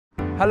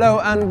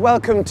Hello and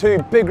welcome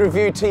to Big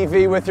Review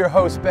TV with your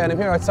host Ben. I'm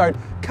here outside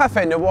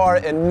Cafe Noir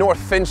in North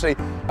Finchley.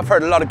 I've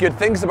heard a lot of good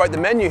things about the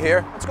menu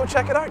here. Let's go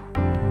check it out.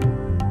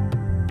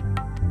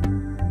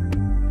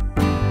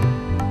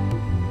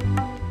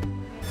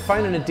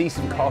 Finding a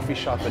decent coffee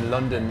shop in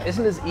London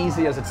isn't as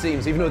easy as it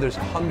seems, even though there's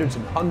hundreds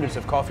and hundreds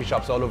of coffee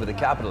shops all over the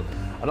capital.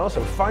 And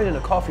also, finding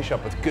a coffee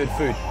shop with good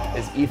food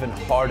is even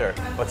harder.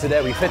 But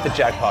today we've hit the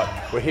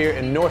jackpot. We're here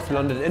in North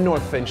London, in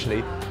North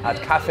Finchley,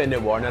 at Cafe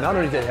Noir. Now, not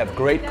only do they have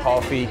great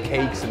coffee,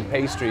 cakes and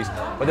pastries,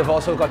 but they've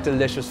also got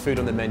delicious food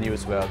on the menu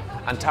as well.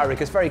 And Tarek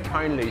has very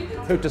kindly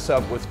hooked us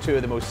up with two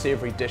of the most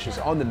savoury dishes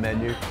on the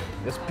menu.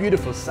 This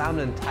beautiful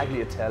salmon and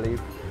tagliatelle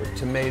with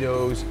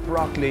tomatoes,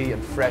 broccoli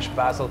and fresh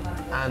basil,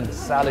 and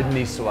salad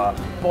niçoise,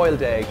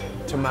 boiled egg,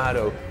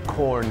 tomato,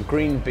 corn,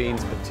 green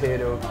beans,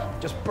 potato,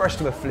 just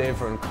bursting with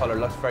flavour and colour.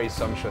 Looks very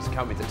sumptuous,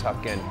 can't wait to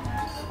tuck in.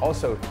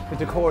 Also, the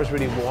decor is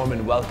really warm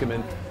and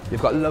welcoming.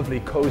 You've got lovely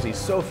cosy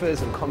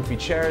sofas and comfy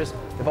chairs.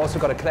 They've also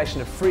got a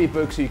collection of free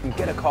books so you can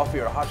get a coffee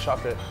or a hot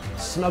chocolate,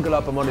 snuggle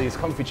up on one of these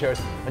comfy chairs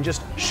and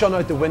just shun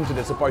out the winter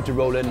that's about to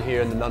roll in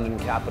here in the London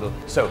capital.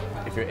 So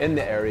if you're in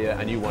the area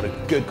and you want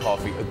a good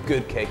coffee, a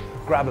good cake,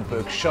 grab a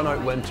book, shun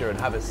out winter and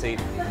have a seat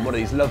in one of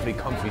these lovely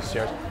comfy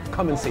chairs.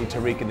 Come and see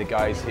Tariq and the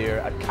guys here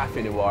at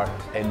Cafe Noir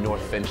in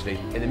North Finchley.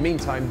 In the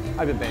meantime,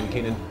 I've been Ben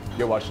Keenan.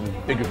 You're watching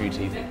Big Review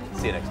TV.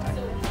 See you next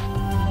time.